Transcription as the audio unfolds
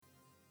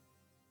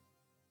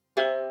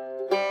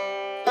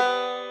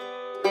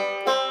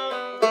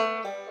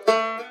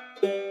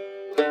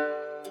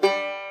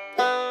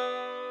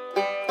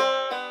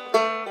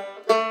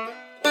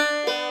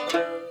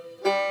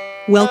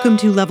Welcome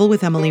to Level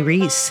with Emily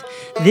Reese.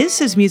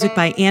 This is music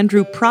by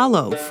Andrew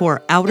Pralo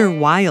for Outer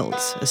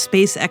Wilds, a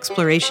space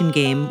exploration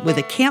game with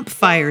a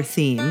campfire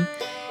theme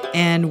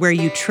and where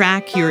you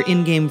track your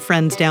in-game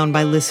friends down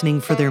by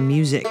listening for their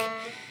music.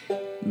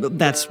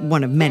 That's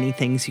one of many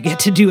things you get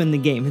to do in the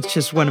game. It's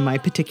just one of my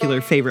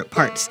particular favorite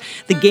parts.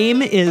 The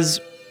game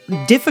is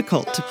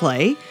difficult to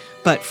play,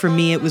 but for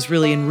me it was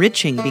really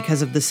enriching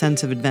because of the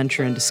sense of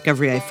adventure and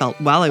discovery I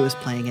felt while I was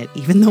playing it,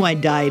 even though I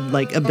died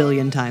like a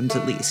billion times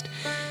at least.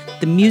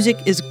 The music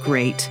is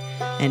great,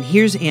 and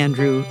here's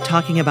Andrew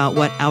talking about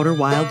what Outer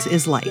Wilds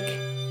is like.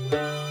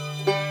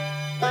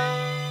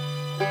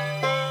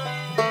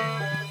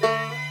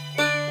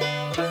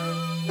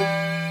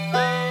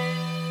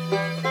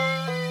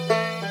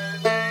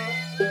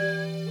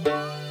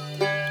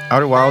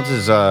 Outer Wilds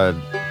is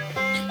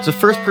it's a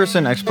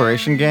first-person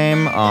exploration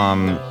game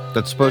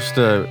that's supposed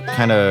to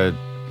kind of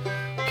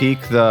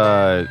pique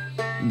the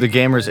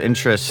gamer's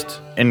interest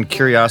and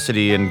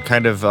curiosity, and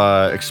kind of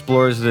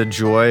explores the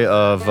joy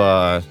of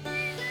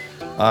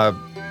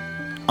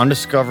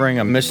undiscovering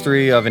a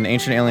mystery of an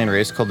ancient alien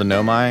race called the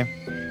Nomai.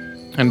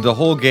 And the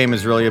whole game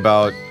is really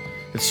about,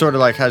 it's sort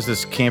of like has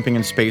this camping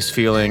in space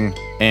feeling,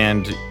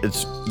 and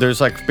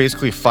there's like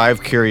basically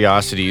 5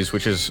 curiosities,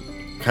 which is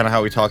kind of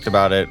how we talked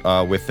about it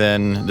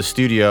within the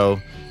studio,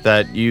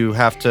 that you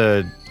have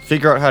to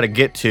figure out how to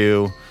get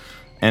to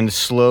and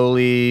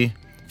slowly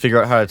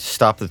figure out how to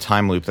stop the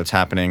time loop that's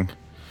happening.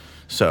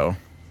 So,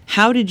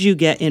 how did you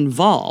get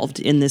involved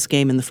in this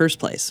game in the first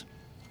place?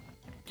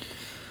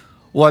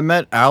 Well, I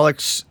met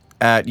Alex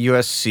at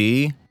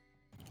USC.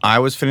 I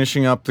was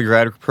finishing up the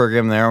grad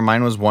program there.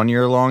 Mine was 1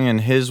 year long,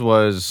 and his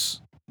was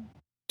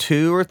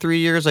 2 or 3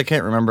 years. I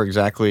can't remember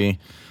exactly.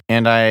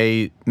 And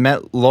I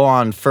met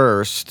Lon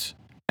first,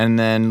 and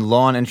then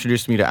Lon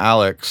introduced me to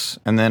Alex,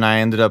 and then I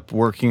ended up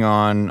working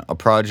on a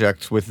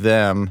project with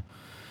them,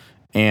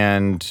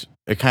 and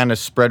it kind of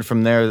spread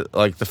from there.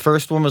 Like, the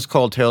first one was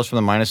called Tales from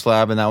the Minus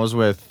Lab, and that was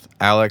with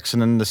Alex,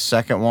 and then the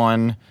second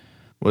one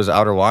was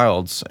Outer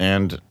Wilds,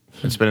 and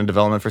it's been in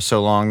development for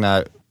so long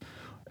that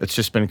it's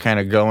just been kind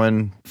of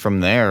going from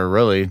there,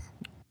 really,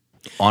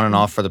 on and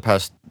off for the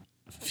past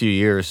few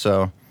years.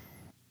 So,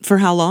 for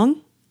how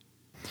long?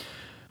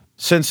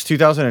 Since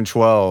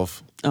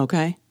 2012.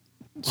 Okay.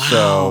 Wow.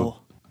 So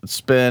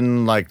it's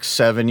been like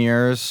 7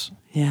 years.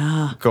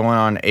 Yeah. Going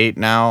on 8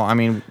 now. I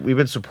mean, we've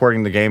been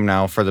supporting the game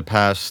now for the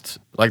past,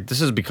 like, this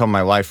has become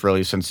my life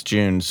really since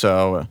June.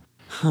 So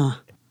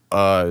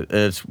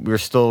we're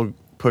still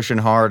pushing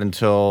hard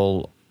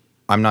until,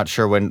 I'm not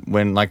sure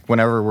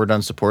whenever we're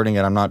done supporting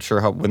it, I'm not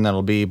sure when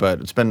that'll be,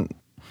 but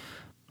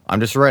I'm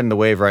just riding the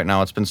wave right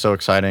now. It's been so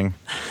exciting.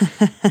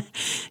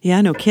 Yeah,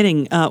 no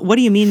kidding. What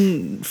do you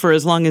mean for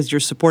as long as you're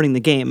supporting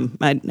the game?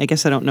 I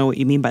guess I don't know what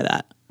you mean by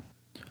that.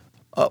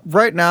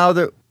 Right now,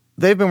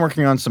 they've been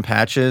working on some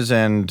patches,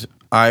 and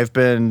I've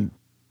been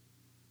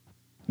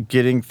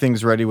getting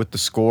things ready with the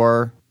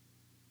score,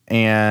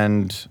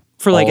 and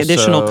for like also,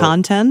 additional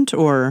content,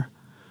 or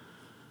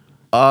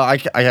I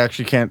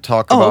actually can't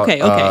talk about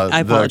I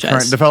apologize. The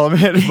current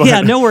development. But,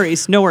 yeah, no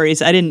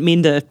worries. I didn't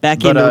mean to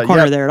back you into a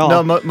corner there at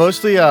all. No,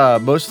 mostly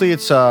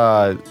it's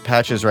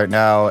patches right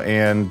now,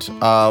 and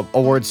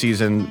award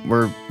season.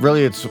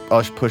 It's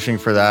us pushing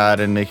for that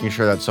and making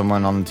sure that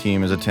someone on the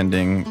team is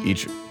attending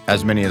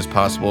as many as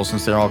possible,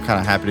 since they're all kind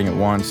of happening at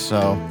once.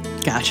 So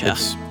gotcha.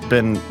 It's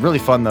been really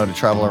fun though to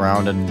travel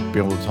around and be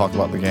able to talk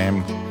about the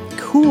game.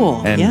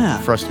 Cool.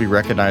 And for us to be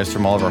recognized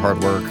from all of our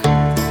hard work.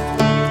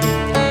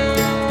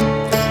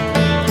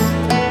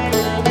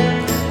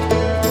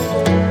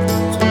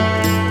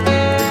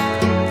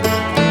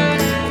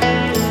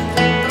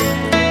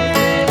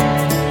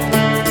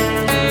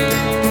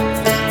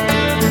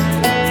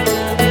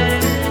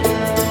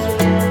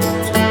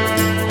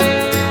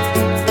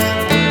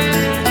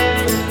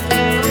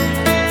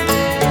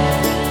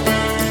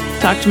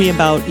 Talk to me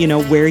about,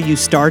 where you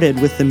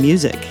started with the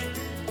music.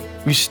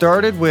 We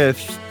started with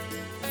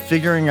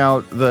figuring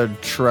out the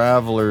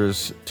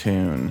Traveler's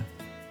tune,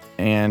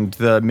 and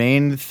the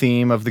main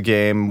theme of the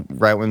game,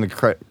 right when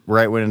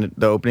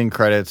the opening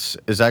credits,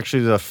 is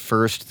actually the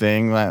first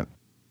thing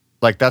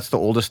that's the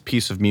oldest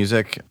piece of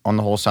music on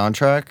the whole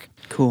soundtrack.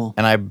 Cool.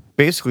 And I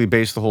basically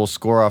based the whole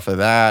score off of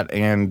that,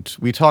 and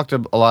we talked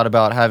a lot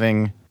about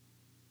having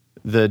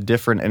the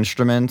different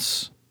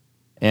instruments.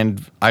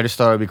 And I just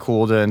thought it'd be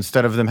cool to,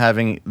 instead of them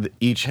having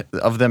each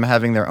of them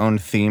having their own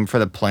theme for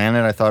the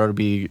planet, I thought it would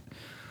be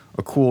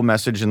a cool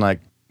message and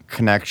like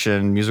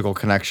musical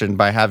connection,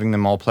 by having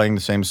them all playing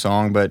the same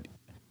song, but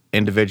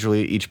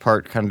individually each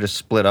part kind of just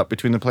split up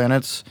between the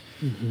planets.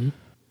 Mm-hmm.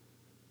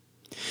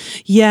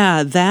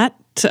 Yeah, that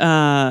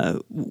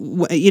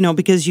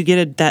because you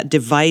get that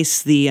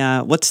device,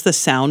 the what's the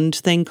sound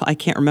thing? I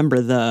can't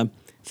remember the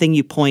thing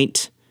you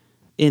point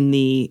in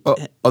the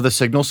the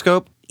signal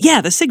scope. Yeah,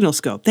 the signal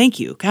scope. Thank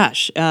you.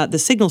 Gosh, the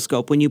signal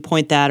scope, when you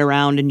point that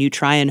around and you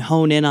try and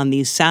hone in on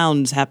these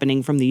sounds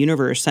happening from the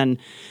universe. And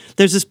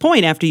there's this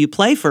point after you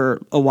play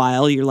for a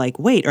while, you're like,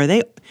 wait,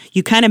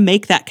 you kind of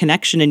make that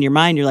connection in your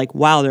mind. You're like,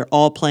 wow, they're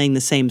all playing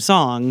the same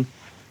song,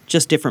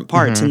 just different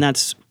parts. And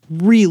that's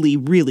really,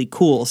 really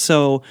cool.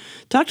 So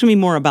talk to me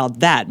more about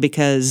that,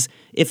 because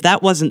if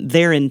that wasn't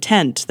their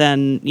intent,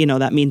 then,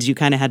 that means you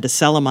kind of had to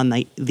sell them on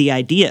the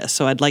idea.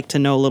 So I'd like to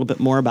know a little bit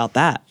more about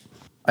that.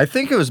 I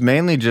think it was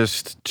mainly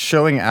just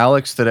showing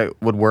Alex that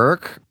it would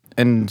work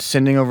and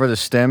sending over the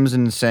stems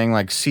and saying,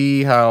 like,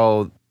 see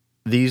how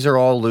these are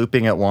all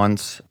looping at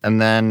once.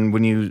 And then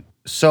when you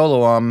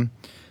solo them,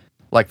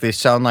 like, they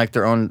sound like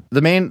their own.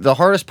 The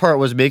hardest part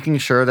was making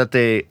sure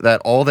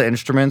that all the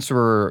instruments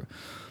were.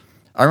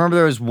 I remember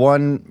there was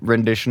one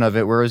rendition of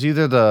it where it was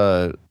either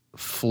the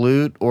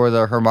flute or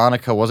the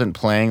harmonica wasn't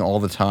playing all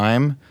the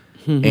time.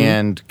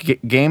 And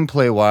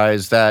gameplay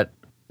wise, that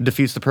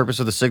defeats the purpose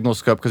of the signal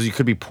scope, because you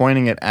could be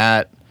pointing it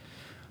at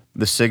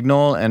the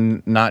signal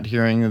and not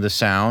hearing the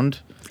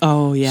sound.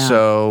 Oh, yeah.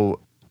 So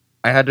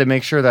I had to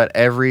make sure that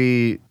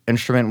every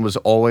instrument was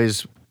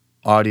always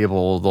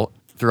audible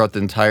throughout the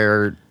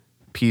entire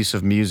piece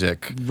of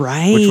music.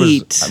 Right. Which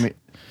was,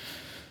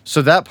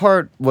 so that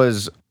part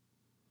was,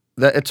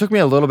 that it took me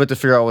a little bit to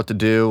figure out what to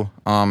do.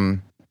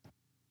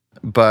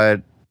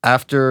 But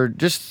after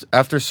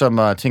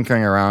some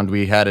tinkering around,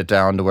 we had it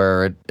down to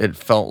where it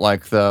felt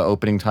like the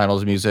opening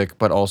titles music,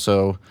 but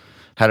also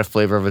had a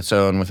flavor of its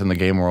own within the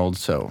game world.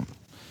 So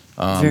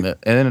it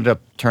ended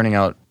up turning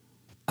out,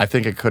 I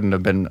think it couldn't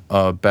have been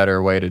a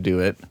better way to do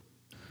it.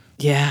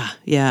 Yeah,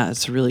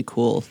 it's a really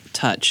cool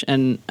touch,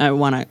 and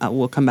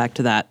we'll come back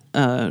to that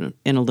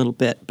in a little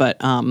bit. But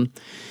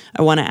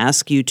I want to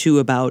ask you too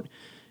about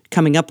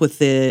coming up with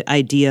the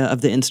idea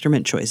of the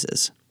instrument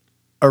choices.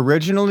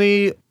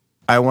 Originally,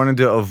 I wanted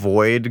to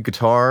avoid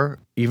guitar,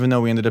 even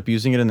though we ended up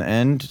using it in the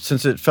end,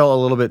 since it felt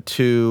a little bit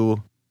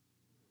too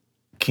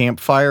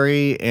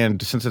campfire-y,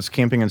 and since it's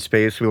camping in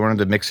space, we wanted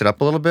to mix it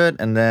up a little bit.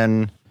 And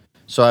then,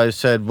 so I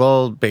said,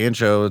 well,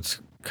 banjo, it's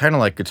kind of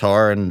like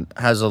guitar and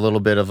has a little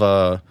bit of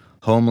a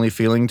homely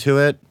feeling to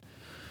it.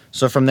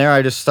 So from there,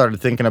 I just started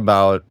thinking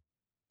about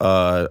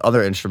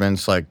other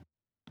instruments. Like,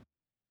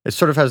 it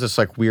sort of has this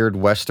like weird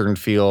Western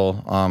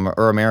feel,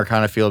 or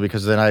Americana feel,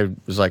 because then I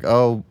was like,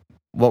 oh,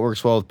 what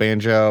works well with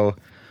banjo,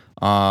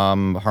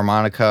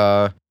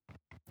 harmonica.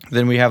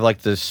 Then we have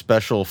like this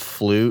special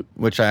flute,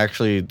 which I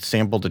actually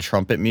sampled a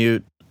trumpet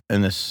mute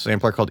in this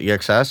sampler called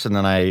EXS, and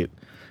then I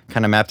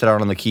kind of mapped it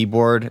out on the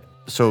keyboard.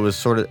 So it was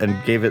sort of,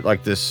 and gave it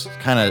like this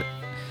kind of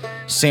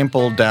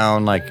sampled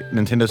down like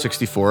Nintendo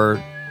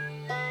 64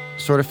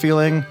 sort of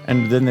feeling.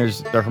 And then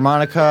there's the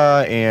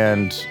harmonica,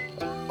 and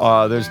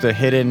there's the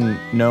hidden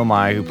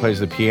Nomai who plays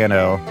the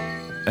piano.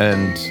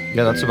 And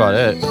yeah, that's about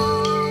it.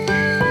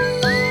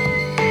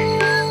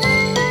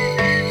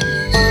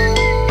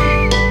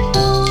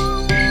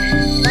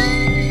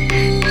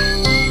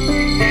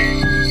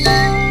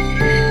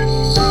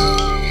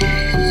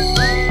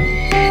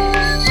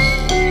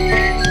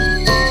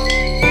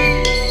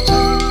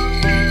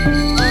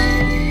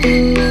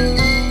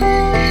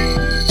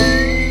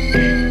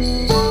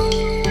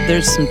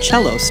 There's some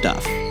cello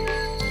stuff.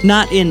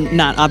 Not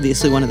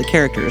obviously one of the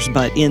characters,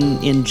 but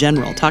in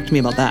general. Talk to me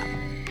about that.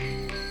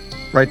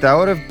 Right, that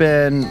would have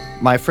been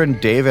my friend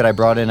David I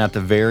brought in at the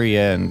very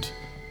end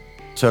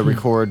to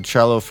record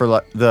cello for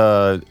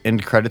the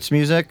end credits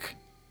music.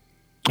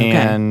 Okay.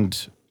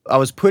 And I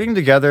was putting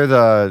together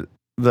the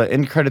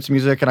end credits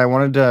music, and I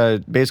wanted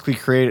to basically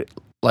create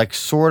like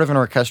sort of an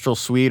orchestral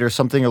suite or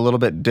something a little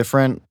bit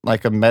different,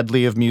 like a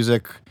medley of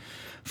music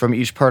from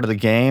each part of the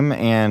game.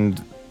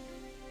 And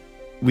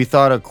we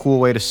thought a cool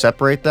way to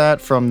separate that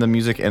from the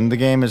music in the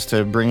game is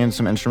to bring in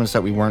some instruments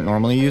that we weren't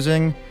normally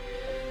using.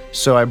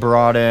 So I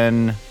brought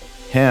in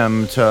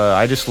him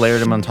I just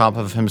layered him on top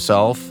of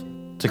himself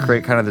to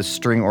create kind of this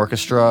string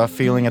orchestra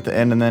feeling at the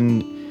end. And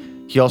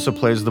then he also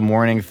plays the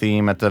morning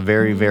theme at the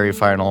very, very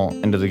final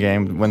end of the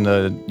game when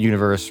the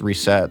universe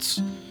resets.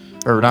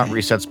 Or not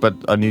resets, but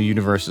a new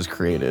universe is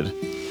created.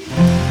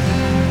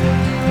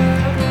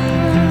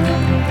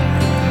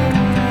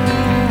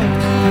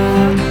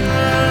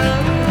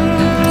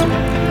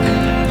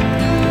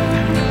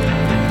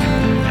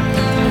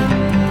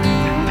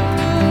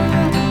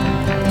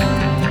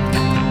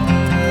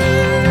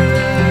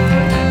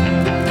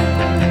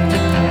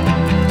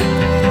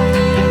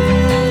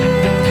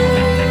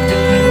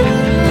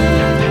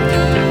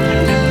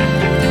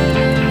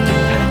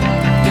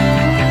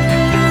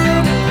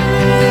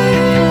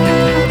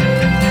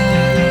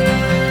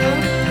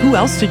 Who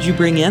else did you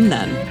bring in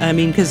then? I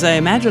mean, because I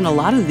imagine a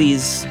lot of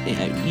these,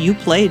 you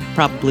played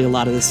probably a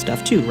lot of this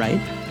stuff too, right?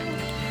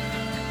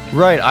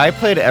 Right, I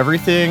played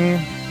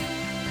everything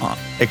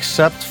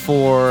except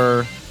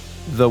for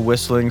the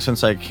whistling,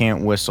 since I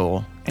can't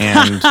whistle.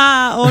 And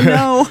oh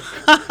no!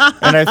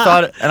 and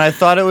I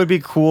thought it would be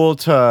cool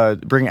to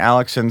bring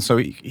Alex in so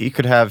he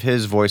could have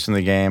his voice in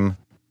the game.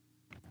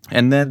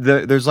 And then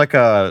there's like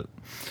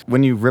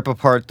when you rip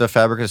apart the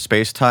fabric of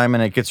space-time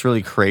and it gets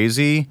really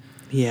crazy.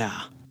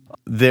 Yeah.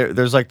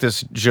 There's like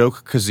this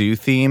joke kazoo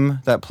theme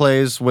that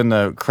plays when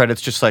the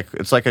credits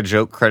it's like a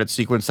joke credit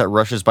sequence that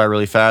rushes by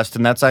really fast,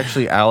 and that's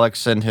actually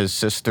Alex and his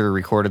sister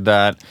recorded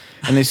that,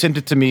 and they sent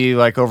it to me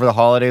like over the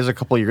holidays a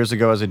couple years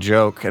ago as a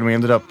joke, and we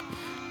ended up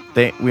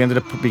we ended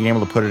up being able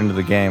to put it into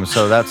the game.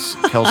 So that's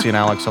Kelsey and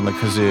Alex on the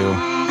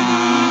kazoo.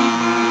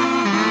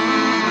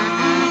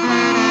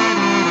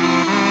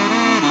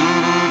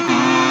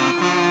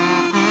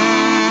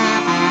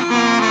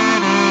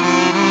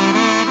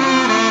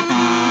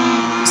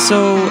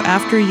 So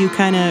after you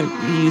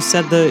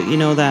said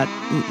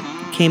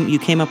you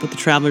came up with the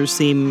Traveler's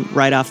theme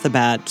right off the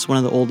bat. It's one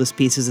of the oldest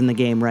pieces in the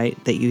game,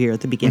 right? That you hear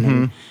at the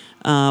beginning.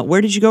 Mm-hmm. Where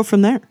did you go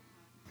from there?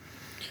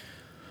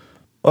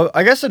 Well,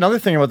 I guess another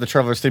thing about the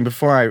Traveler's theme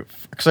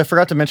because I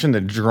forgot to mention the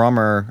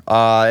drummer.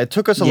 It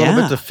took us a little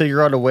bit to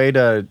figure out a way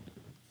to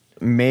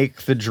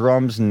make the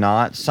drums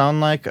not sound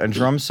like a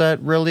drum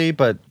set, really,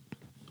 but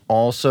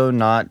also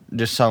not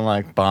just sound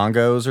like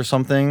bongos or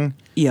something.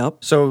 Yep.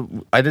 So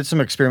I did some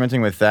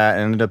experimenting with that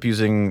and ended up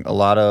using a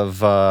lot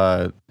of,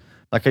 I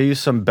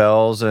used some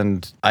bells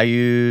and I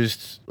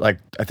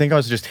think I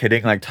was just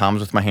hitting like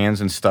toms with my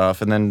hands and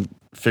stuff, and then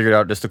figured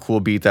out just a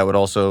cool beat that would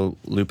also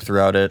loop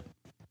throughout it.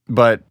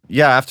 But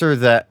yeah, after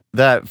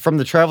that from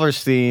the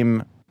Traveler's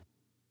theme,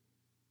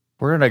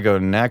 where did I go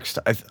next?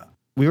 I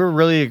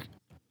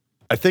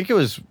think it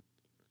was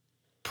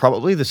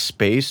probably the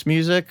space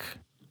music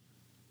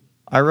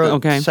I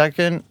wrote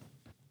second,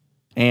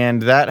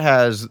 and that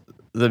has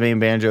the main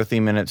banjo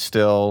theme in it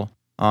still.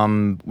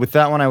 With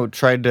that one, I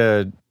tried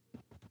to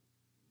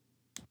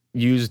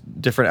use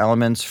different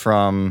elements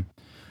from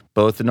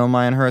both the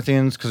Nomai and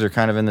Hearthians, because they're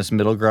kind of in this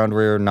middle ground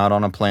where you're not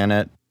on a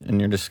planet and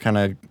you're just kind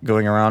of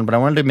going around. But I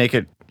wanted to make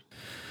it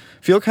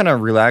feel kind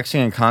of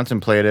relaxing and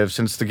contemplative,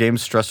 since the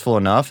game's stressful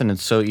enough and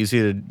it's so easy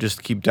to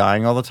just keep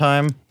dying all the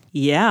time.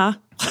 Yeah.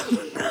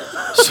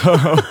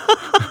 So...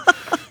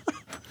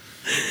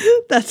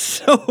 That's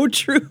so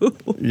true.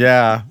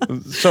 Yeah.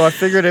 So I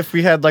figured if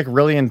we had like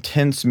really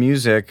intense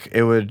music,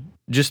 it would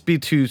just be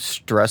too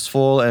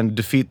stressful and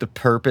defeat the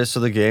purpose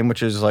of the game,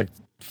 which is like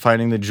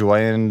finding the joy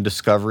in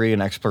discovery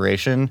and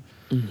exploration.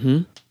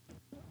 Mm-hmm.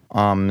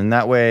 And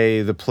that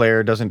way the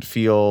player doesn't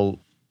feel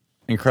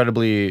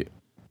incredibly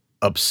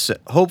upset.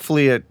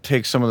 Hopefully it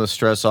takes some of the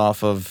stress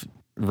off of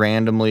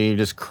randomly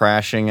just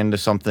crashing into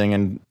something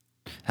and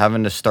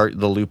having to start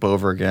the loop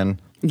over again.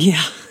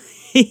 Yeah.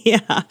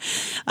 Yeah,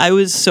 I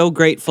was so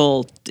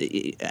grateful.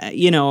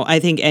 I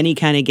think any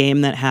kind of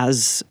game that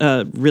has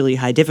a really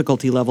high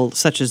difficulty level,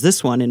 such as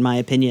this one, in my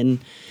opinion,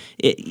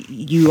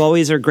 you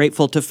always are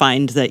grateful to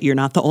find that you're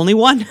not the only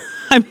one.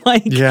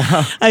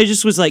 I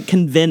just was like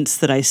convinced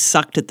that I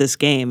sucked at this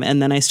game.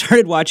 And then I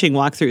started watching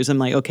walkthroughs. I'm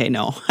like, okay,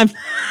 no,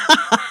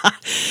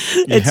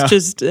 it's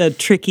just a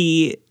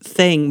tricky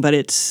thing,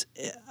 but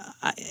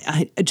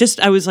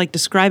I was like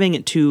describing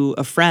it to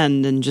a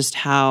friend, and just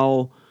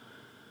how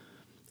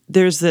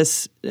there's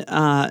this,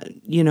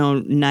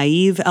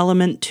 naive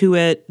element to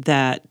it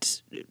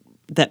that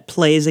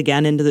plays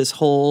again into this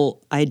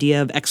whole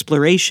idea of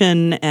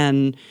exploration,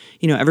 and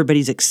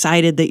everybody's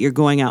excited that you're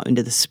going out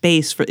into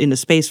space for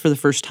the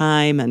first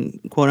time, and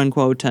quote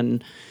unquote,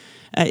 and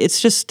it's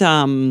just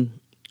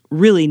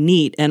really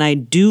neat. And I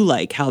do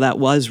like how that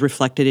was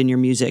reflected in your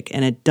music,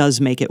 and it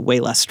does make it way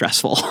less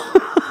stressful.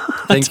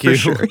 Thank you. For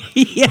sure.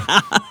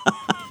 Yeah,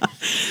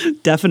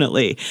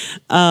 definitely.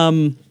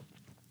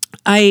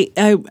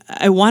 I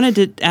wanted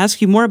to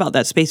ask you more about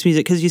that space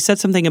music, because you said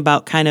something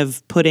about kind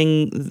of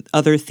putting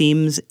other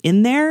themes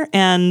in there,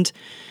 and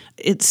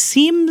it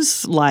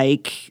seems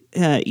like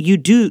you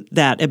do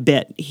that a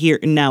bit here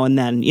now and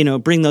then,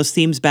 bring those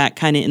themes back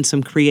kind of in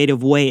some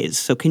creative ways.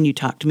 So can you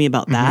talk to me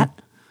about that?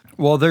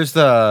 Well, there's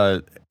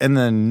in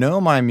the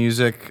Nomai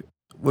music,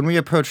 when we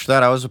approached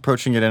that, I was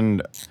approaching it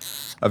in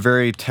a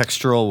very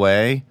textural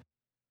way.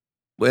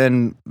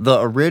 And the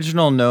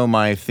original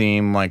Nomai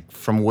theme, like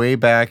from way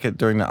back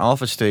during the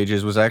alpha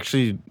stages, was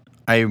actually,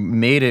 I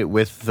made it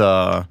with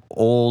the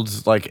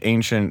old, like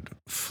ancient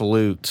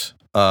flute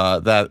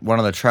that one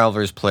of the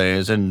Travelers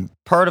plays. And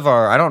part of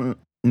I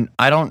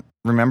don't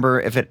remember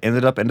if it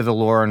ended up into the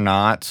lore or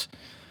not.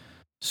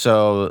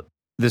 So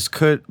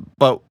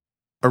but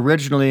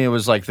originally it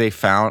was like they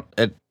found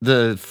it.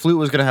 The flute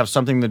was going to have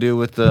something to do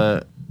with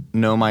the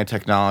Nomai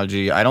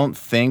technology. I don't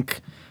think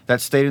that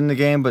stayed in the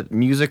game, but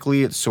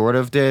musically it sort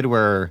of did,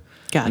 where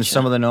in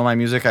some of the Nomai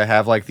music I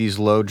have like these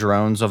low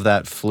drones of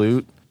that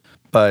flute.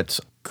 But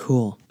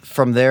cool.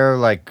 From there,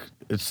 like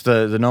it's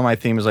the Nomai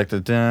theme is like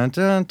the dun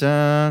dun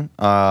dun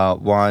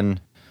one,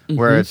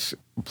 where it's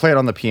played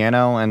on the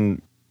piano,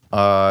 and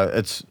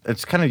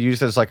it's kind of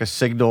used as like a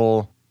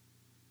signal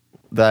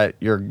that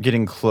you're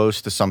getting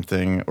close to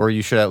something, or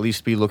you should at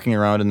least be looking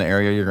around in the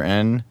area you're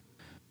in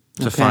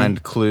to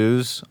find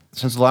clues,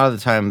 since a lot of the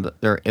time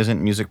there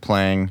isn't music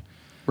playing.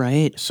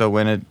 Right. So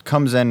when it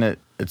comes in,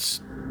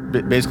 it's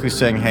basically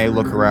saying, hey,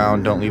 look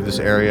around, don't leave this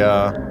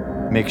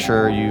area, make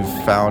sure you've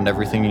found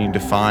everything you need to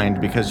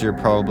find, because you're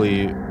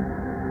probably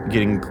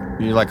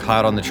you're like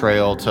hot on the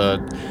trail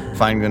to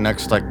find the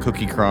next like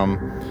cookie crumb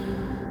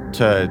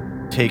to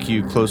take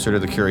you closer to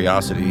the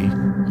curiosity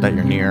that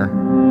you're near.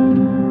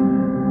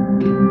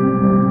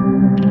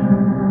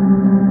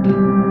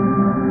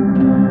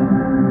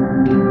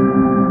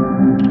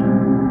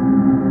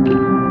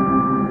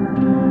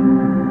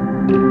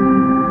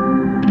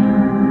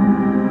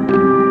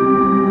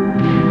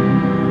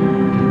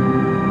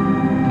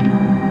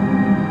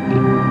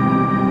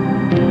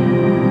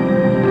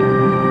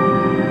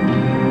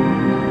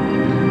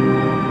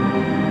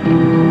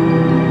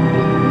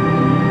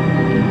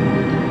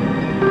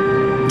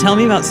 tell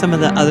me about some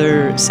of the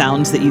other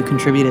sounds that you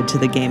contributed to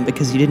the game,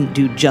 because you didn't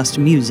do just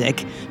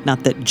music.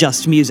 Not that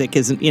just music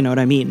isn't, you know what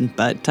I mean,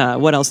 but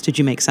what else did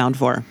you make sound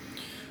for?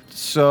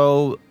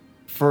 So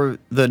for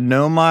the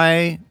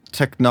Nomai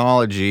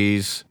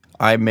Technologies,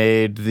 I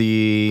made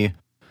the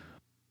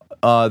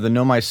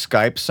Nomai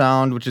Skype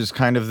sound, which is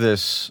kind of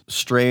this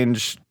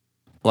strange,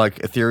 like,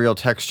 ethereal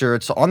texture.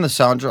 It's on the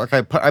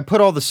soundtrack. I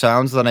put all the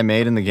sounds that I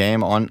made in the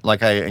game on,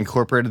 like, I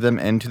incorporated them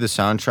into the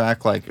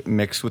soundtrack, like,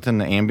 mixed within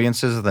the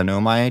ambiences of the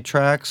Nomai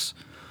tracks.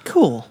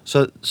 Cool.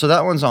 So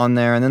that one's on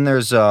there, and then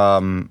there's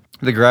the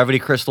gravity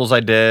crystals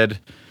I did.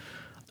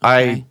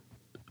 Okay.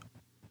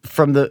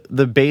 From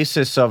the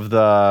basis of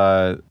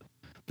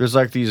there's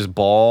like these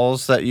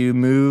balls that you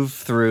move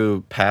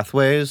through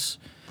pathways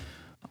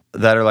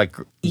that are like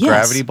Yes.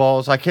 gravity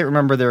balls. I can't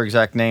remember their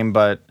exact name,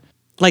 but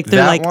Like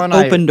they're that like one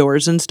open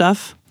doors and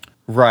stuff?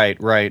 right.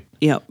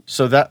 Yep.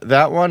 So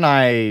that one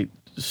I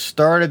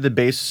started the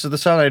basis of the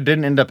sound. I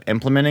didn't end up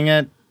implementing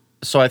it.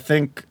 So I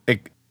think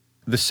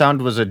the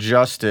sound was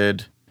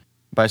adjusted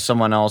by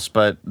someone else,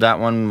 but that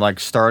one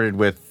like started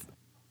with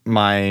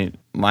my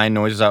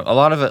noises out. A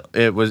lot of it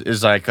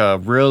is like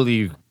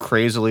really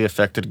crazily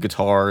affected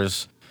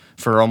guitars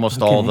for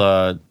almost all Okay.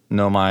 the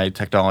Nomai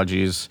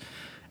Technologies.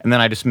 And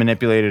then I just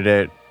manipulated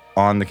it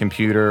on the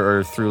computer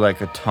or through like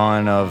a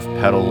ton of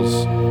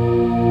pedals.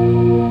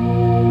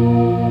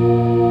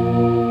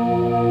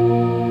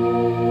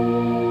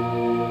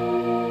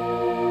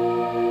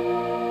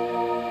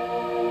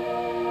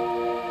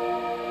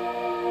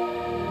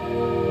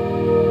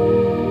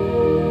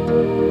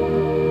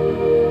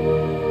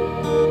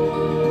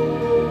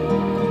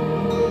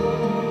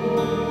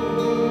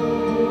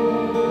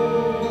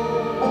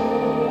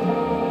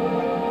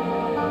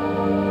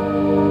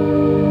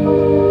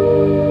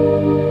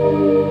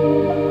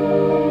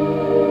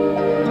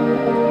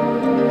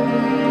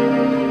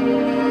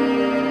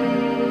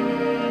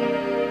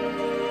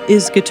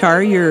 Is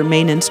guitar your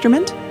main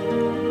instrument?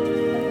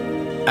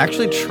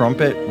 Actually,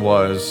 trumpet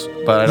was,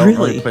 but I don't really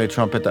Really? play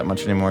trumpet that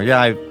much anymore.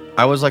 Yeah,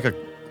 I was like a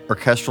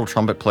orchestral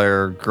trumpet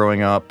player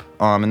growing up,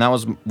 and that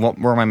was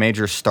where my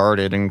major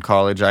started in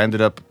college. I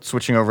ended up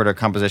switching over to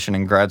composition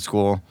in grad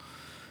school,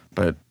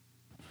 but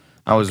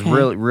I was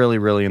Okay.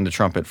 really into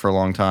trumpet for a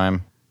long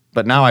time.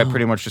 But now I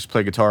pretty much just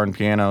play guitar and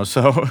piano.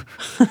 So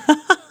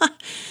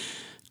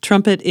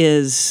Trumpet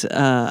is,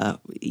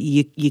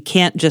 you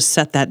can't just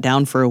set that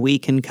down for a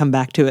week and come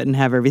back to it and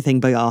have everything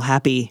be all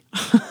happy.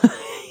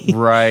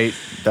 right,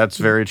 that's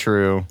very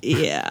true.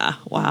 Yeah,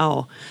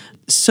 wow.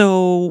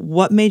 So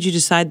what made you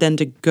decide then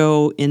to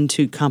go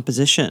into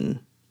composition?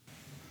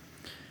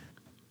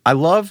 I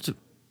loved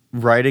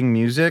writing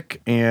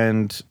music,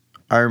 and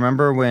I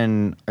remember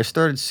when I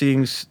started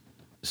seeing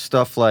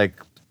stuff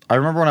like, I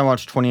remember when I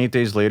watched 28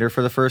 Days Later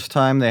for the first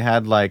time, they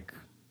had like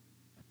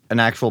an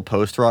actual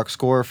post-rock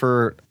score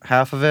for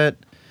half of it,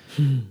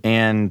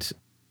 and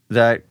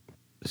that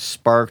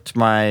sparked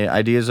my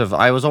ideas of,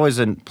 I was always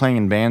playing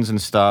in bands and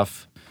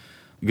stuff,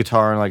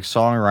 guitar and like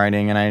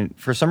songwriting, and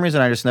for some reason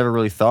I just never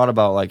really thought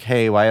about like,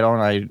 hey, why don't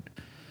I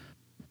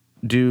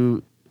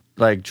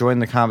join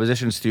the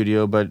composition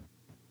studio but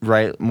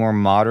write more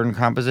modern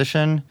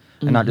composition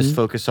and not just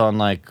focus on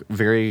like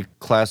very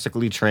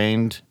classically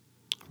trained.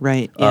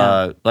 Right,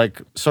 yeah.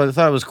 So I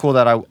thought it was cool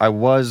that I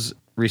was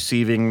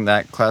receiving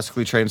that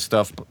classically trained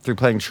stuff through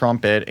playing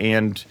trumpet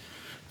and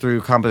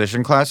through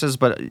composition classes,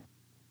 but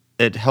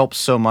it helps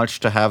so much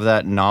to have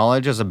that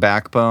knowledge as a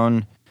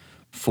backbone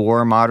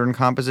for modern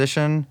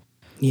composition.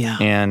 Yeah.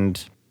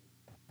 And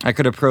I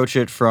could approach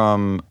it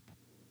from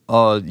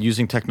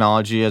using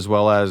technology as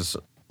well as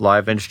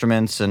live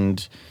instruments,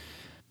 and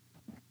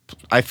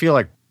I feel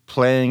like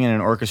playing in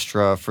an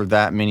orchestra for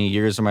that many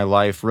years of my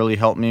life really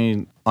helped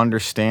me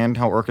understand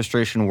how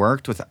orchestration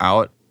worked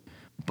without,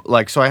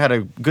 like, so I had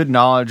a good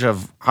knowledge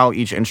of how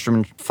each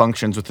instrument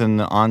functions within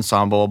the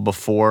ensemble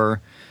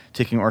before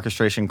taking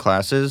orchestration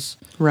classes.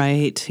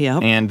 Right,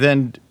 yep. And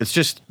then it's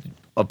just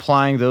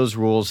applying those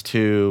rules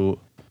to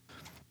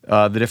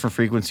the different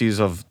frequencies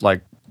of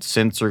like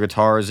synths or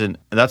guitars, and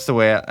that's the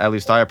way at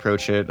least I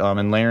approach it,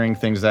 and layering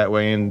things that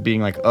way and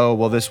being like, oh,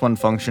 well, this one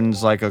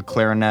functions like a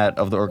clarinet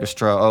of the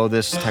orchestra. Oh,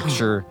 this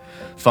texture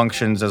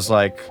functions as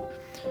like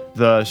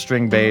the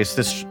string bass.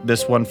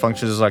 This one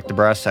functions as like the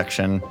brass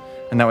section,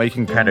 and that way you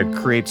can kind of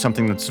create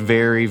something that's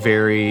very,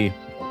 very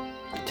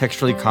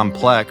texturally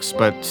complex,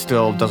 but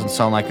still doesn't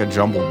sound like a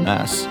jumbled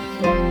mess.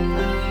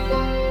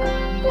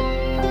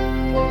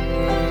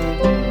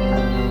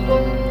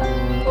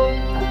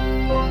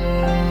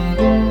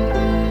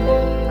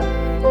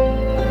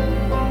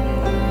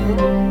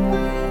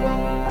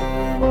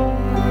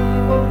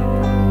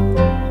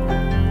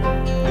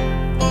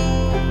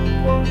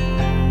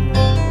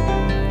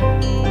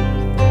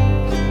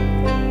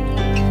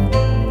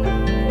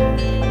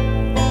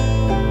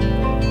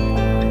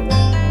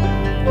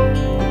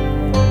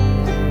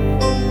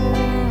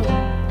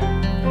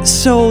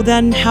 So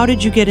then how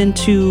did you get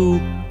into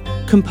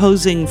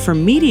composing for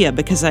media?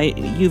 Because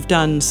you've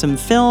done some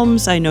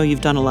films, I know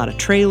you've done a lot of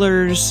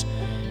trailers,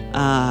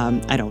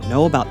 I don't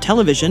know about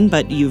television,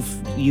 but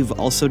you've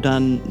also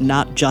done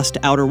not just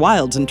Outer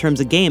Wilds in terms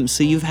of games.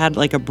 So you've had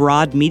like a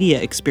broad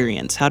media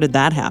experience. How did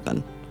that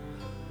happen?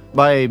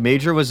 My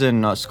major was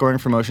in scoring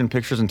for motion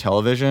pictures and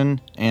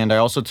television, and I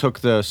also took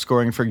the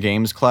scoring for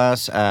games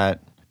class at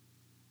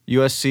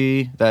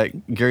USC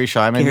that Gary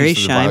Scheinman,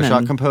 who's the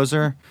Bioshock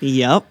composer.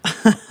 Yep.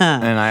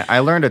 And I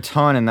learned a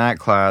ton in that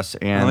class,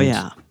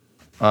 and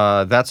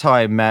that's how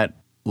I met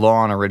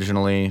Lon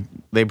originally.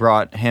 They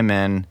brought him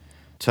in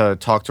to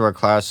talk to our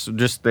class.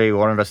 Just they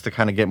wanted us to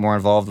kind of get more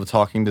involved with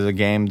talking to the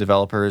game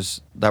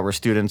developers that were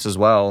students as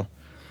well.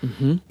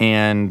 Mm-hmm.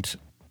 And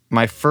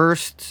my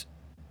first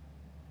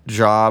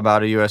job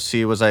out of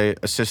USC was I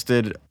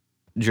assisted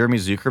Jeremy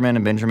Zuckerman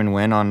and Benjamin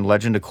Wynn on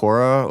Legend of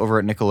Korra over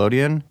at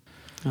Nickelodeon.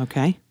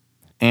 Okay.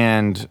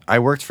 And I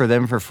worked for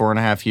them for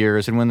 4.5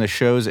 years. And when the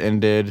shows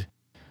ended,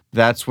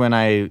 that's when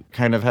I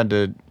kind of had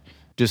to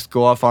just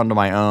go off on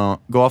my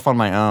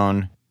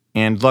own.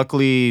 And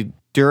luckily,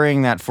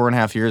 during that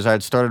 4.5 years, I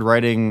had started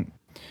writing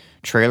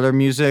trailer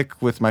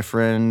music with my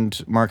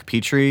friend Mark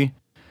Petrie,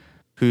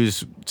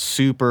 who's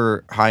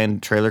super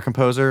high-end trailer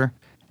composer.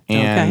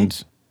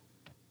 And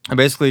I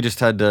basically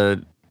just had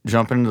to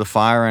jump into the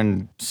fire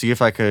and see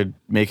if I could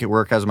make it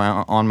work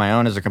on my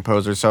own as a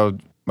composer. So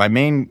my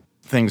main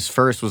things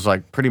first was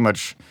like pretty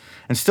much,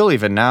 and still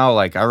even now,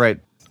 like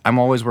I'm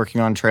always working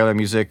on trailer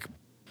music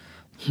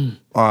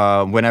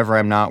whenever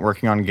I'm not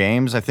working on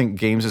games. I think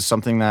games is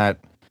something that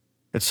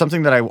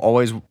I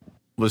always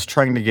was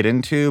trying to get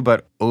into,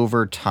 but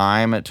over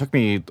time, it took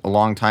me a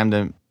long time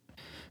to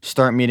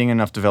start meeting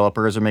enough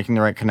developers or making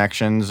the right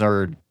connections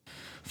or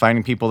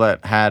finding people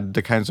that had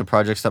the kinds of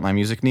projects that my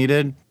music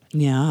needed.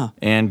 Yeah.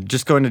 And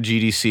just going to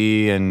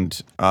GDC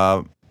and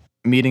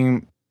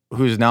meeting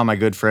who's now my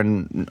good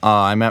friend.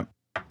 I met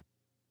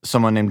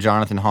someone named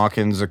Jonathan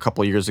Hawkins a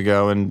couple years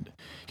ago, and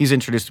he's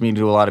introduced me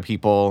to a lot of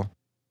people.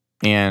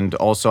 And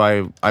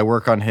also I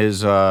work on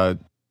his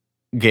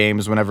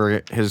games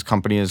whenever his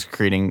company is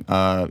creating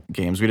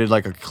games. We did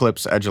like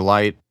Eclipse Edge of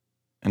Light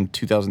in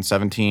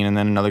 2017, and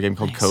then another game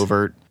called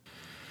Covert.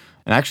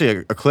 And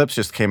actually, Eclipse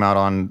just came out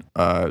on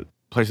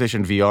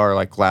PlayStation VR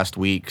like last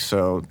week,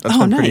 so that's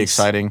been pretty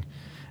exciting.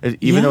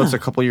 Even though it's a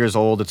couple years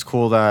old, it's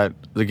cool that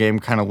the game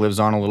kind of lives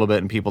on a little bit,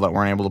 and people that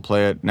weren't able to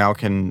play it now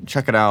can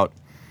check it out.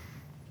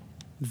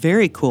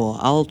 Very cool.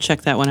 I'll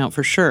check that one out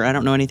for sure. I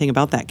don't know anything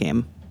about that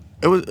game.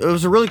 It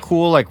was a really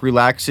cool, like,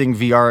 relaxing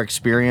VR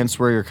experience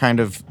where you're kind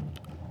of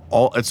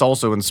it's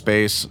also in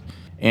space,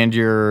 and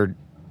you're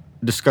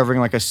discovering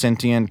like a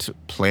sentient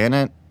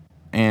planet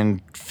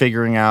and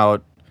figuring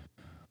out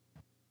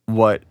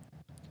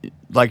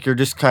you're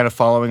just kind of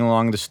following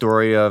along the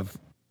story of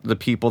the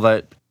people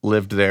that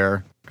lived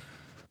there.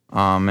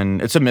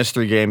 And it's a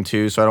mystery game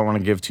too, so I don't want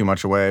to give too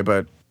much away,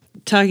 but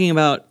talking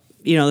about,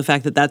 the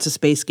fact that that's a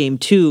space game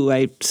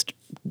too,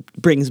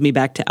 brings me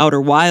back to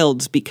Outer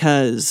Wilds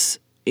because,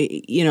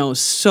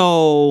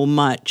 so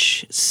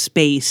much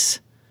space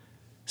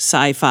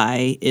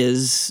sci-fi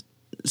is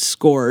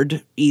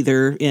scored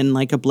either in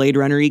like a Blade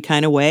Runner-y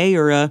kind of way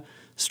or a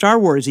Star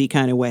Wars-y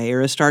kind of way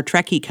or a Star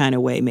Trek-y kind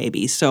of way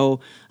maybe. So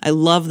I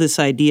love this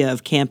idea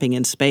of camping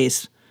in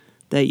space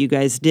that you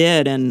guys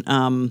did. And,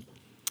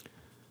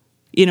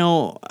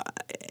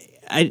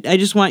 I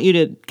just want you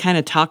to kind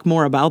of talk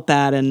more about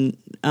that and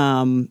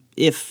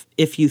if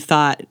you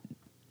thought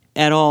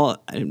at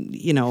all,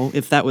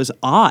 if that was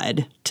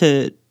odd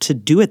to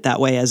do it that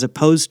way as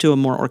opposed to a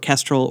more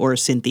orchestral or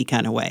synthy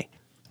kind of way.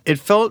 It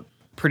felt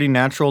pretty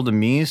natural to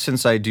me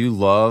since I do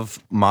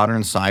love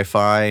modern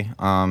sci-fi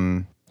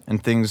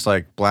and things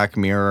like Black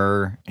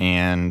Mirror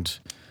and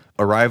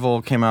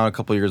Arrival came out a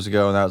couple years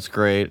ago, and that was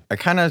great. I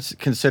kind of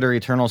consider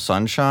Eternal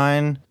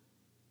Sunshine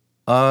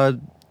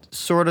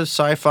sort of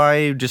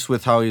sci-fi just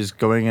with how he's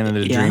going into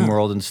the dream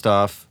world and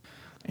stuff.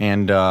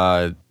 And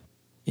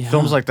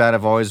films like that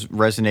have always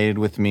resonated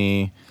with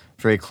me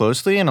very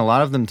closely, and a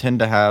lot of them tend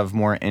to have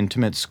more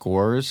intimate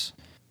scores.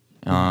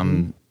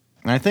 And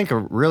I think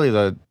really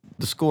the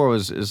score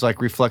is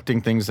like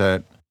reflecting things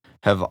that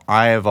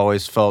I have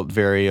always felt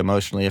very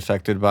emotionally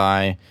affected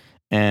by,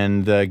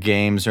 and the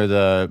games or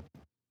the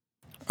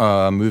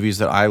movies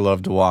that I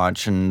love to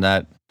watch and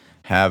that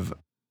have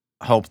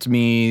helped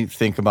me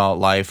think about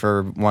life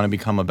or want to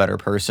become a better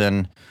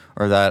person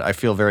or that I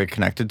feel very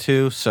connected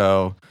to.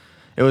 So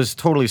it was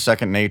totally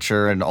second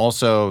nature. And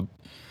also,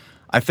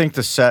 I think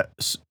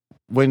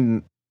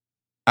when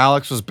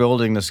Alex was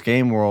building this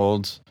game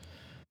world,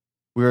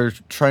 we were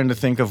trying to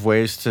think of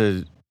ways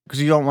to, because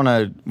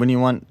when you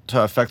want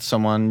to affect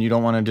someone, you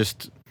don't want to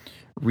just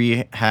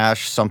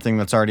rehash something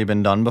that's already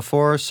been done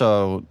before.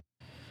 So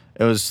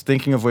it was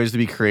thinking of ways to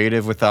be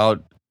creative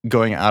without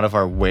going out of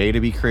our way to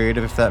be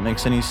creative, if that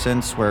makes any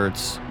sense, where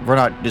we're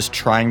not just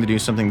trying to do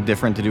something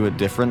different to do it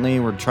differently.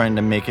 We're trying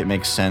to make it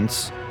make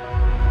sense.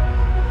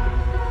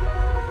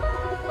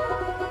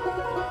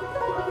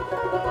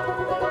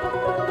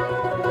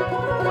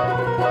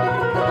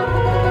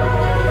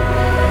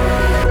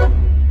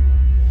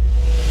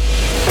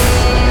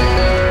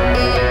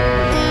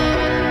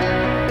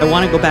 I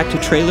want to go back to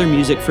trailer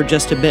music for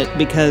just a bit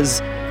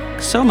because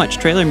so much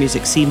trailer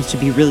music seems to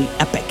be really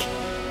epic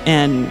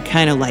and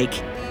kind of like,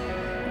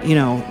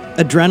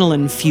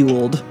 adrenaline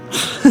fueled.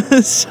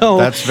 So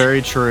That's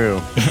very true.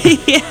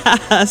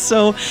 yeah.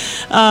 So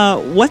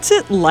what's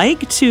it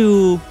like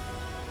to,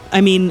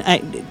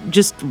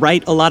 just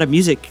write a lot of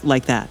music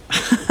like that?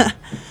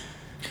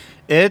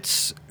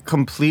 It's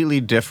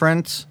completely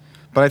different,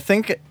 but I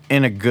think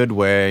in a good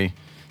way,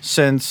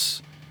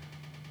 since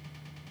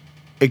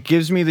it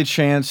gives me the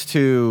chance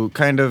to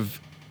kind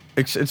of,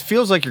 it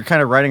feels like you're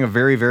kind of writing a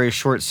very, very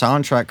short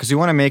soundtrack because you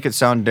want to make it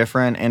sound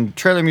different. And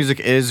trailer music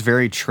is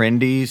very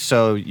trendy,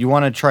 so you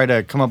want to try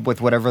to come up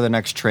with whatever the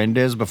next trend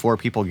is before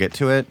people get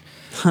to it.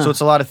 So it's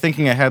a lot of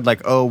thinking ahead,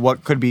 like, oh,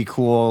 what could be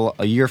cool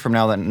a year from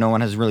now that no one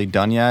has really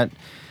done yet?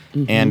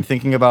 And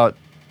thinking about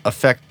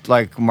effect,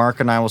 like Mark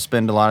and I will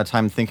spend a lot of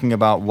time thinking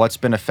about what's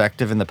been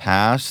effective in the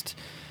past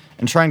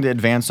and trying to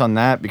advance on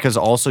that, because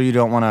also you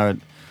don't want to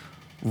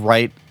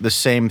write the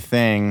same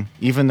thing,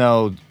 even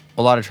though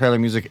a lot of trailer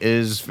music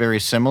is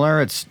very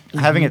similar. It's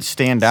having it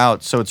stand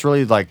out, so it's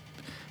really like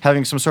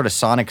having some sort of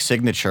sonic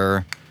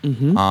signature.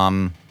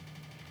 And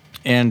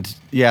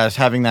yeah, it's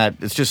having that,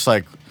 it's just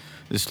like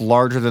this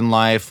larger than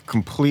life,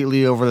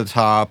 completely over the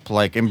top,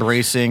 like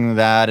embracing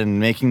that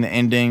and making the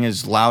ending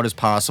as loud as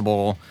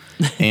possible.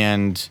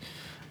 And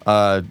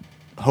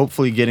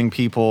hopefully getting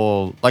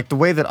people, like the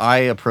way that I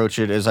approach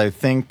it is I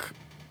think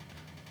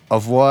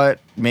of what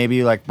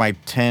maybe like my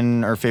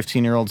 10 or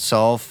 15-year-old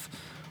self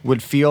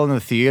would feel in the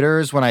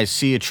theaters when I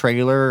see a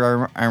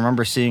trailer. I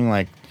remember seeing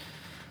like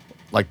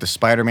the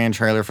Spider-Man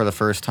trailer for the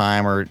first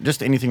time, or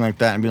just anything like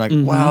that, and be like,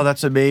 wow,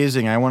 that's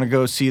amazing. I want to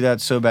go see that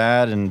so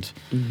bad.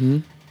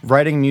 And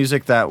writing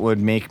music that would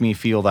make me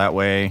feel that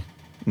way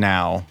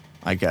now,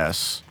 I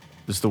guess,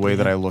 is the way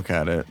that I look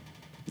at it.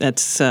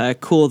 That's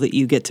cool that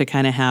you get to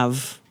kind of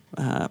have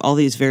all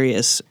these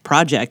various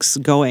projects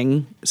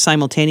going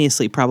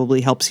simultaneously.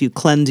 Probably helps you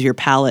cleanse your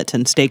palate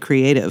and stay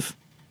creative.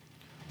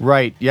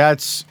 Right. Yeah,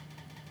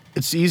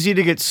 it's easy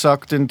to get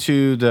sucked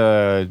into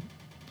the,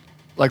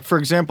 like, for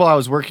example,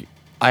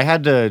 I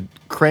had to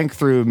crank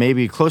through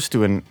maybe close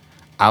to an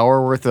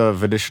hour worth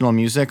of additional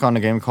music on a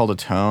game called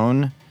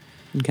Atone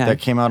that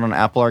came out on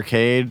Apple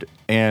Arcade,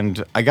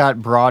 and I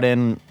got brought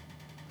in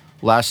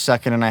last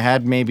second, and I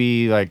had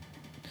maybe like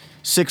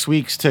 6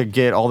 weeks to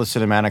get all the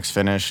cinematics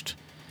finished.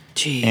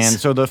 Jeez. And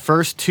so the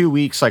first 2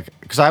 weeks, like,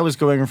 because I was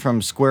going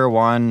from square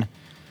one,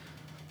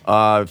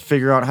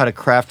 figuring out how to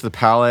craft the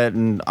palette,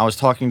 and I was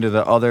talking to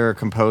the other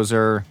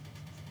composer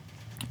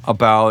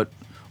about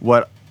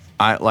what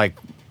I like,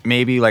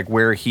 maybe like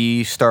where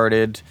he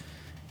started,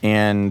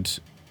 and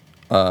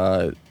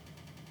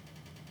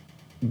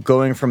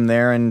going from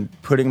there and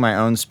putting my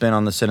own spin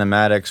on the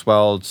cinematics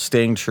while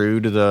staying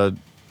true to the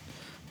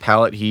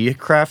palette he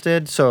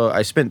crafted. So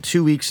I spent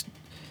 2 weeks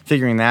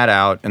figuring that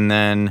out, and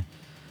then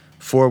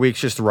 4 weeks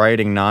just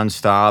writing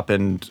nonstop.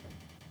 And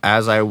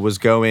as I was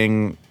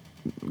getting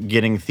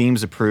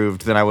themes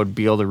approved, then I would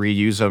be able to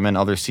reuse them in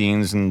other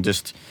scenes, and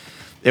just,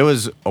 it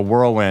was a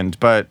whirlwind.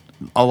 But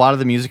a lot of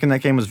the music in that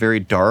game was very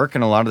dark,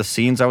 and a lot of the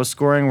scenes I was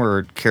scoring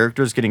were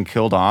characters getting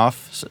killed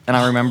off. And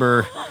I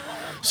remember,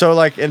 so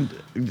like, and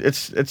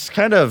it's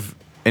kind of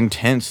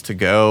intense to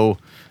go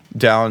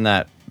down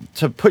that,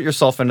 to put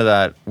yourself into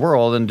that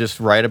world and just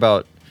write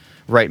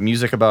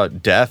music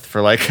about death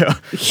for like a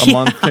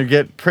month can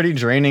get pretty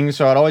draining.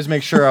 So I'd always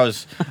make sure I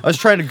was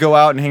trying to go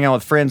out and hang out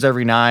with friends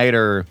every night,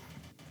 or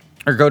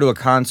go to a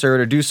concert,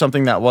 or do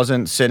something that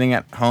wasn't sitting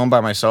at home by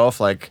myself,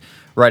 like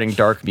writing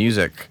dark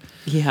music.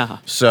 Yeah.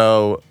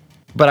 So,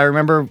 but I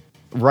remember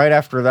right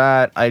after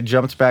that, I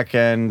jumped back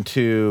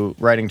into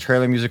writing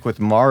trailer music with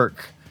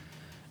Mark.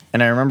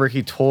 And I remember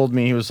he told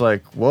me, he was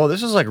like, whoa,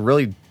 this is like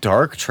really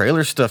dark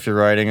trailer stuff you're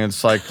writing. And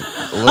it's like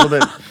a little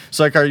bit, it's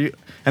like, are you,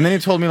 and then he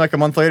told me like a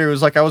month later, he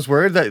was like, I was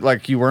worried that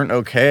like you weren't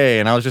okay.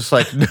 And I was just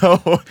like,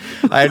 no,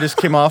 I just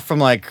came off from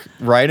like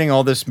writing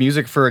all this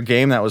music for a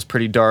game that was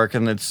pretty dark.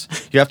 And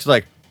you have to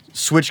like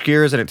switch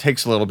gears, and it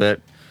takes a little bit.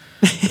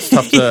 It's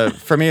tough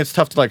for me, it's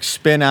tough to like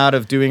spin out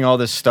of doing all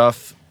this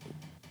stuff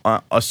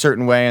a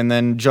certain way and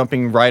then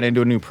jumping right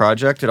into a new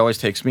project. It always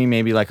takes me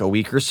maybe like a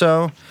week or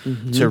so to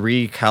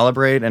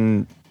recalibrate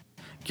and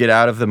get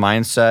out of the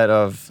mindset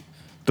of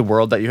the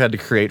world that you had to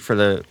create for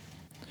the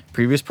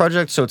previous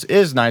project. So it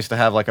is nice to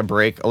have like a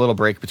little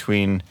break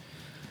between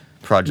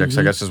projects,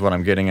 I guess is what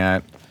I'm getting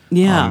at.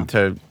 Yeah.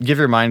 To give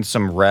your mind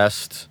some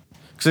rest.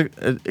 Because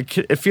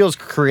it feels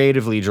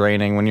creatively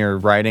draining when you're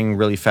writing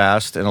really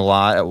fast and a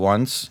lot at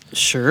once.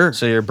 Sure.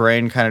 So your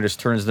brain kind of just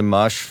turns to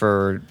mush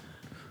for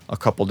a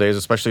couple days,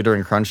 especially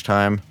during crunch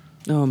time.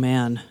 Oh,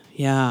 man.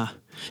 Yeah.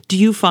 Do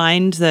you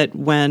find that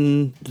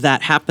when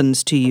that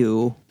happens to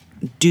you,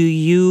 do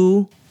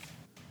you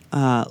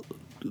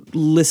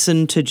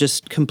listen to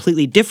just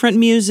completely different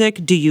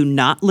music? Do you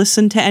not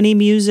listen to any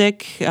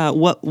music?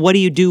 What do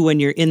you do when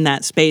you're in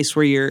that space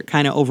where you're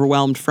kind of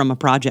overwhelmed from a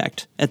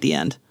project at the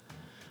end?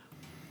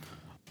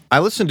 I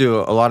listen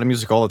to a lot of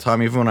music all the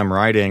time, even when I'm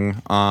writing.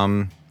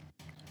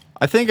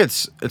 I think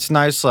it's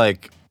nice,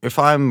 like, if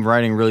I'm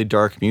writing really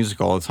dark music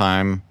all the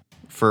time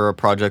for a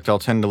project, I'll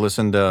tend to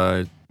listen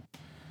to,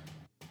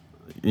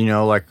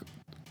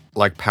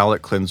 like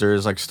palette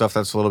cleansers, like stuff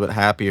that's a little bit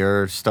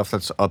happier, stuff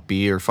that's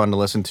upbeat or fun to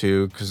listen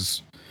to,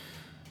 because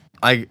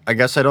I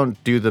guess I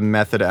don't do the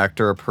method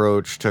actor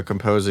approach to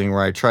composing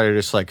where I try to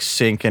just like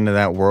sink into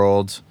that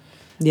world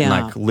and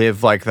like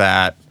live like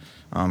that.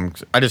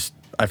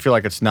 I feel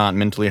like it's not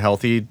mentally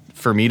healthy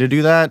for me to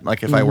do that.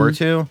 Like if I were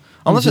to,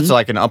 unless it's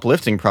like an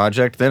uplifting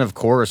project, then of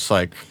course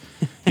like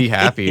be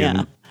happy.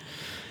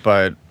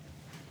 But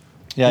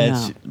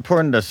it's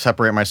important to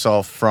separate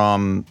myself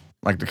from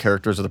like the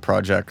characters of the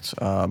project.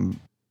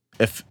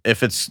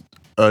 If it's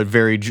a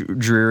very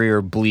dreary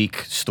or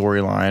bleak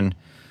storyline,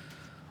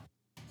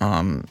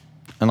 and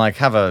like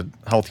have a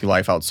healthy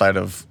life outside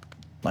of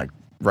like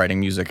writing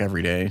music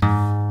every day.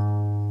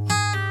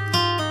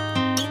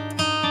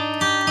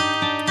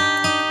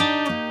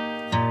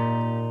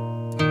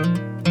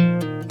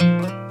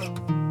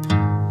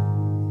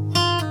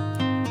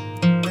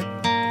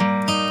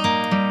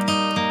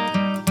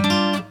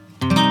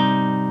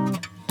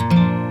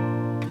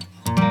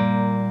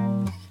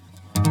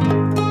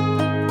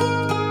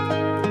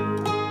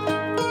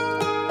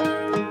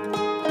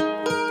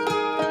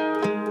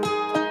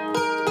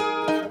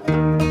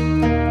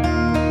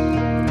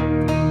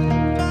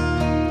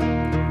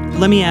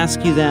 Let me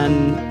ask you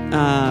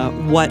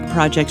then what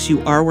projects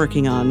you are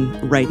working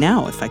on right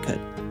now, if I could.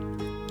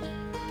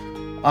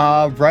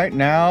 Right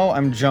now,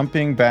 I'm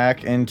jumping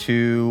back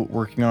into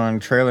working on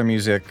trailer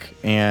music,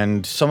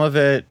 and some of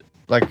it,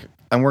 like,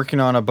 I'm working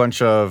on a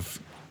bunch of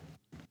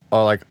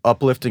like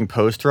uplifting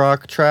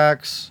post-rock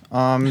tracks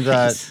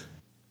that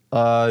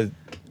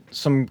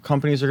some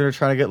companies are going to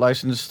try to get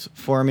licensed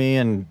for me,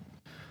 and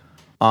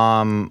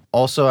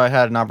also I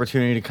had an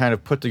opportunity to kind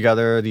of put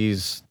together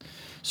these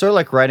sort of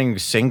like writing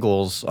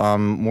singles,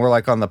 more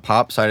like on the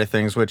pop side of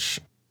things, which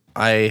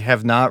I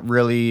have not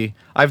really...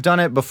 I've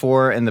done it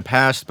before in the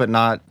past, but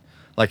not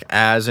like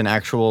as an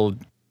actual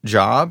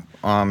job.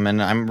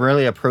 And I'm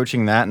really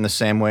approaching that in the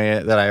same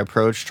way that I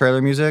approach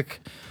trailer music.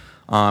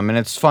 And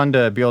it's fun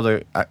to be able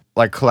to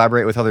like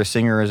collaborate with other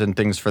singers and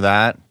things for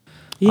that.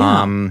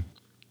 Yeah.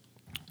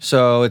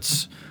 So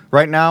it's...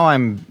 Right now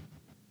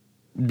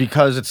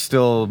because it's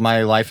still...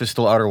 My life is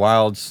still Outer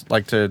Wilds,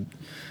 like to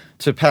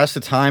pass the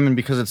time, and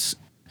because it's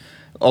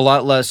a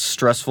lot less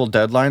stressful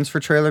deadlines for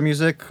trailer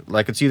music.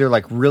 Like it's either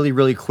like really,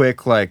 really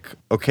quick, like,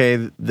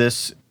 okay,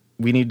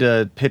 we need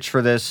to pitch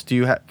for this.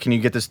 Can you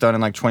get this done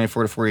in like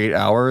 24 to 48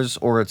 hours?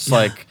 Or it's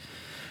like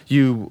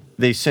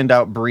they send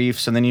out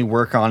briefs and then you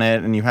work on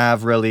it, and you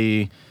have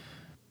really,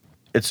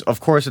 of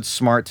course it's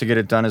smart to get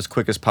it done as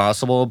quick as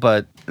possible,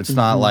 but it's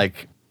not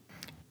like,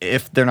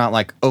 if they're not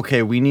like,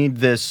 okay, we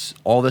need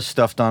all this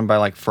stuff done by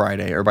like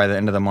Friday or by the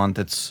end of the month,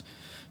 it's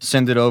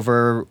send it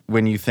over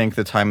when you think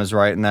the time is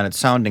right and that it's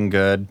sounding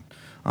good.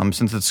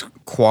 Since it's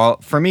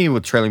for me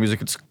with trailer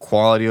music, it's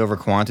quality over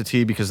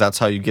quantity, because that's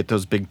how you get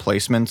those big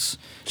placements.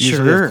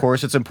 Usually, of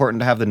course, it's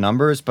important to have the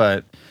numbers,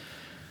 but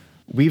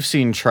we've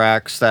seen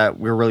tracks that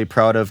we're really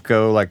proud of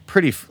go like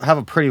have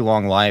a pretty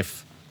long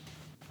life,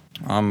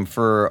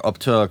 for up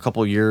to a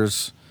couple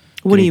years.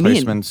 What do you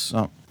placements.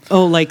 mean?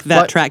 Oh, like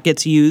that track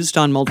gets used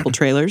on multiple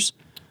trailers?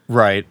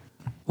 Right.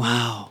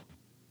 Wow.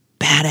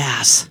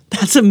 Badass.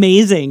 That's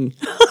amazing.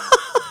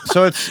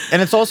 So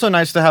it's also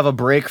nice to have a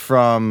break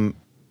from,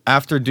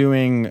 after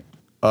doing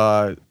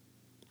Outer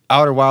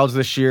Wilds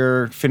this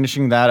year,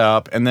 finishing that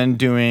up, and then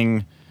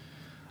doing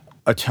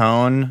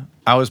Atone.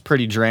 I was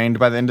pretty drained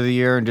by the end of the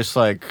year and just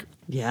like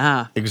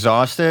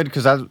exhausted,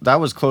 because that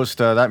was close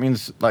to, that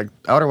means like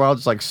Outer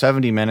Wilds is like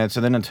 70 minutes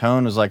and then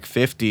Atone was like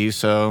 50,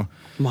 so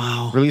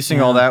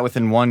releasing all that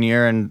within 1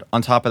 year, and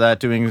on top of that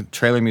doing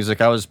trailer music,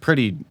 I was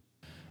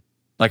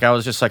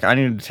just like, I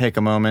needed to take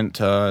a moment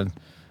to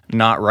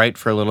not write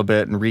for a little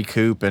bit and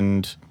recoup,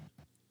 and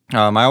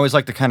I always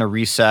like to kind of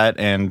reset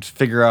and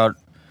figure out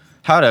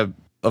how to,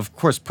 of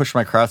course, push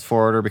my craft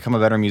forward or become a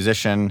better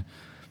musician.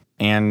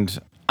 And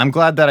I'm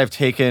glad that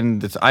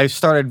I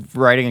started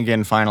writing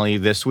again finally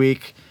this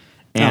week,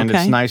 and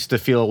it's nice to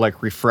feel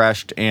like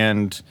refreshed,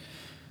 and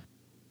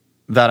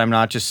that I'm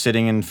not just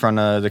sitting in front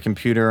of the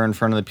computer, in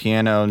front of the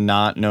piano,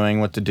 not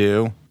knowing what to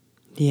do.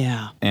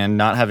 Yeah. And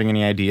not having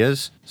any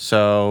ideas.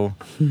 So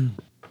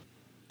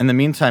in the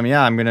meantime,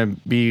 I'm going to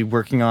be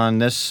working on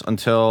this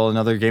until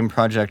another game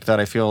project that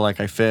I feel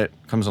like I fit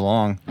comes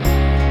along.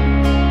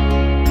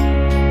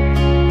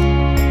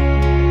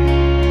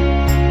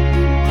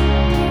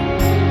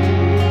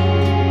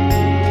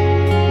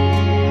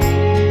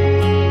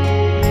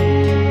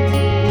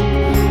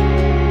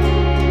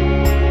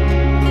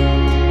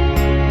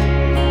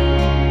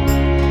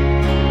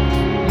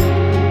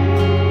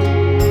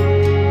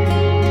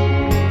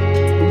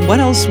 What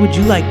else would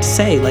you like to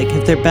say? Like,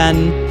 have there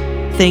been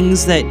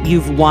things that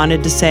you've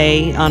wanted to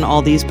say on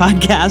all these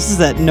podcasts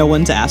that no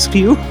one's asked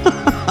you?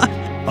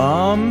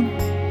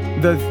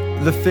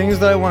 The things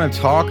that I want to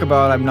talk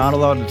about, I'm not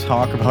allowed to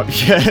talk about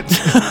yet.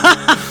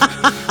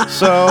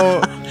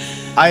 So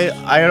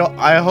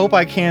I hope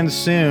I can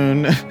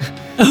soon.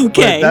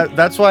 Okay.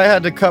 That's why I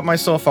had to cut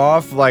myself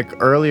off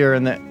like earlier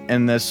in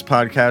this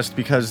podcast,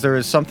 because there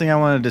is something I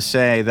wanted to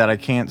say that I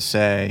can't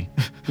say.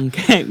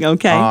 Okay.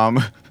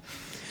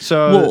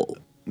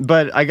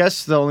 But I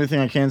guess the only thing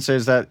I can say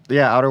is that,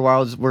 Outer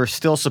Wilds, we're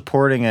still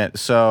supporting it.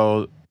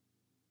 So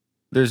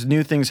there's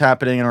new things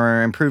happening, and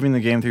we're improving the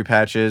game through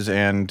patches,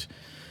 and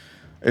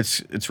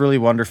it's really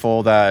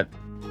wonderful that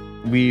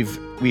we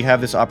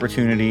have this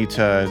opportunity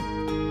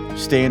to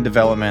stay in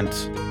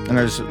development, and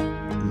there's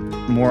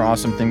more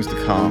awesome things to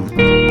come.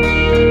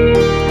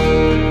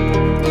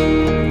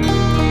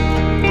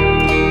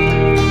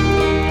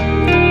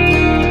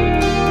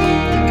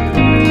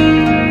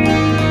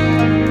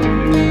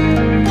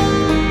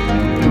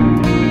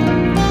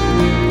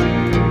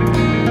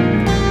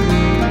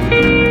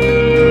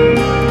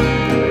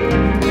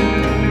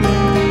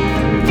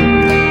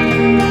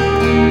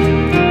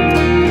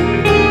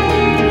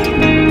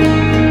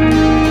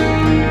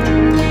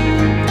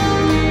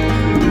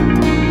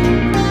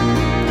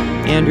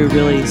 Andrew,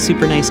 really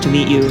super nice to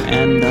meet you,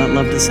 and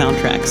love the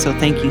soundtrack. So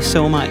thank you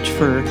so much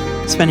for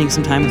spending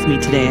some time with me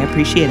today. I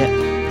appreciate it.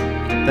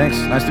 Thanks.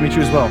 Nice to meet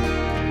you as well.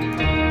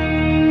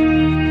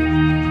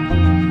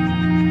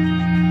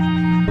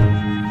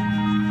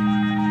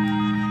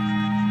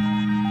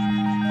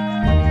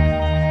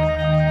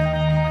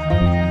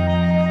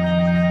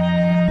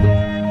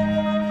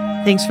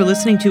 Thanks for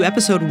listening to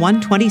episode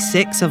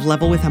 126 of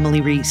Level with Emily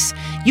Reese.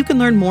 You can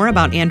learn more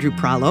about Andrew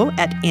Prallo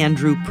at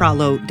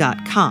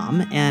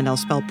andrewprallo.com, and I'll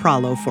spell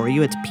Prallo for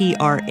you. It's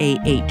Prahlow.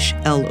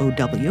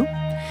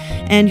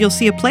 And you'll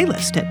see a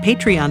playlist at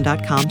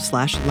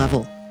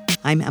patreon.com/level.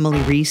 I'm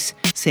Emily Reese.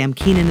 Sam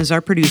Keenan is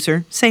our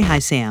producer. Say hi,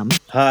 Sam.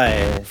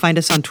 Hi. Find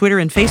us on Twitter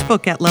and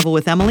Facebook at Level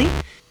with Emily.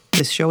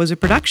 This show is a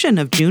production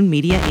of June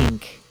Media,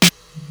 Inc.